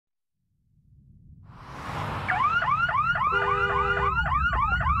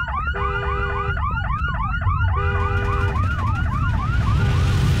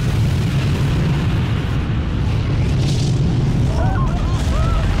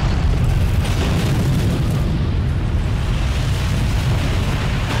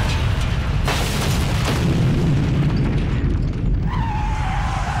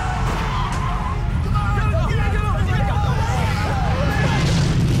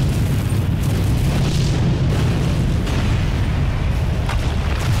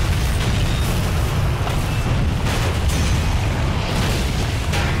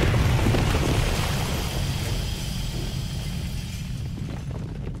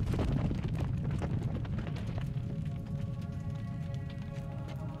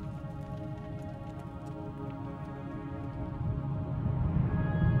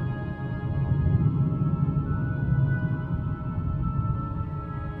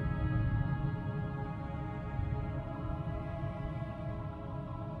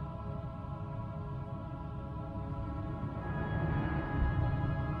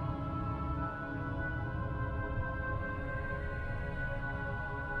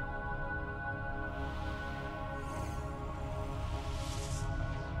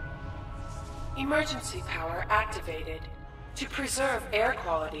Emergency power activated. To preserve air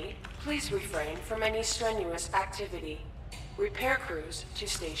quality, please refrain from any strenuous activity. Repair crews to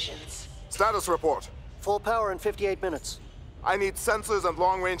stations. Status report. Full power in 58 minutes. I need sensors and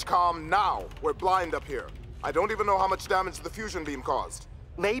long-range comm now. We're blind up here. I don't even know how much damage the fusion beam caused.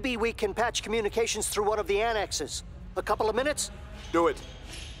 Maybe we can patch communications through one of the annexes. A couple of minutes? Do it.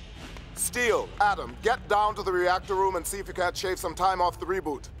 Steele, Adam, get down to the reactor room and see if you can't shave some time off the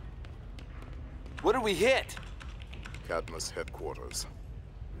reboot. What did we hit? Cadmus headquarters.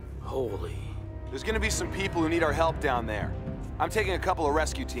 Holy. There's gonna be some people who need our help down there. I'm taking a couple of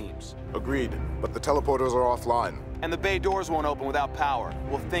rescue teams. Agreed, but the teleporters are offline. And the bay doors won't open without power.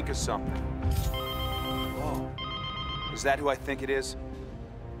 We'll think of something. Whoa. Is that who I think it is?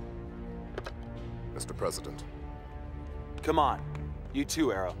 Mr. President. Come on. You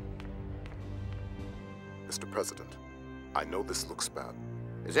too, Arrow. Mr. President, I know this looks bad.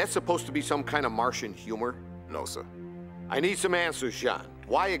 Is that supposed to be some kind of Martian humor? No, sir. I need some answers, Jean.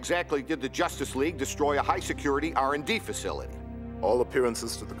 Why exactly did the Justice League destroy a high-security R&D facility? All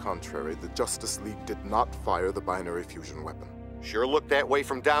appearances to the contrary, the Justice League did not fire the binary fusion weapon. Sure looked that way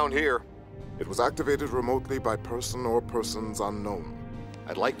from down here. It was activated remotely by person or persons unknown.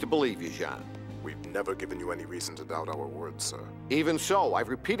 I'd like to believe you, Jean. We've never given you any reason to doubt our words, sir. Even so, I've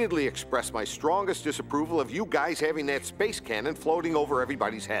repeatedly expressed my strongest disapproval of you guys having that space cannon floating over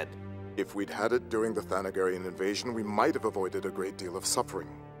everybody's head. If we'd had it during the Thanagarian invasion, we might have avoided a great deal of suffering.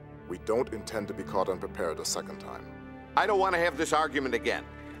 We don't intend to be caught unprepared a second time. I don't want to have this argument again.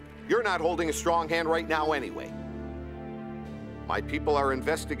 You're not holding a strong hand right now anyway. My people are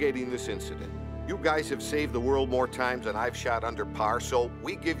investigating this incident. You guys have saved the world more times than I've shot under par, so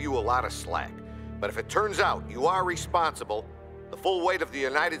we give you a lot of slack. But if it turns out you are responsible, the full weight of the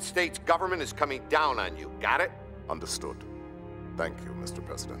United States government is coming down on you. Got it? Understood. Thank you, Mr.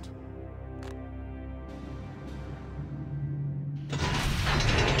 President.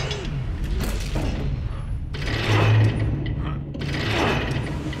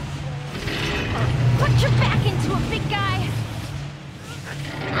 Put your back into it, big guy!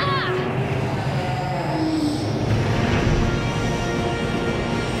 Ah!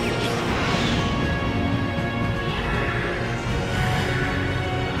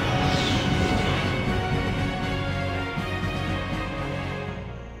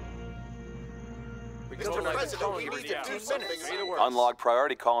 Unlog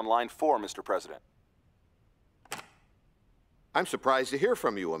priority call on line 4, Mr. President. I'm surprised to hear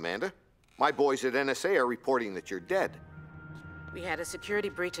from you, Amanda. My boys at NSA are reporting that you're dead. We had a security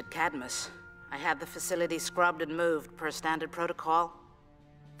breach at Cadmus. I had the facility scrubbed and moved per standard protocol.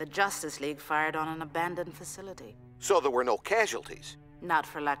 The Justice League fired on an abandoned facility. So there were no casualties? Not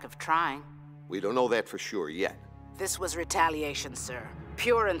for lack of trying. We don't know that for sure yet. This was retaliation, sir.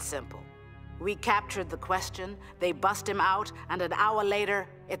 Pure and simple. We captured the Question, they bust him out, and an hour later,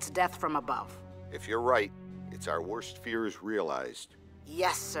 it's death from above. If you're right, it's our worst fears realized.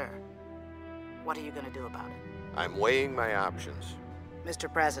 Yes, sir. What are you gonna do about it? I'm weighing my options.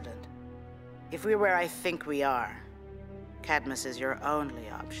 Mr. President, if we're where I think we are, Cadmus is your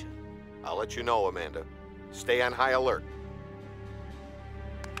only option. I'll let you know, Amanda. Stay on high alert.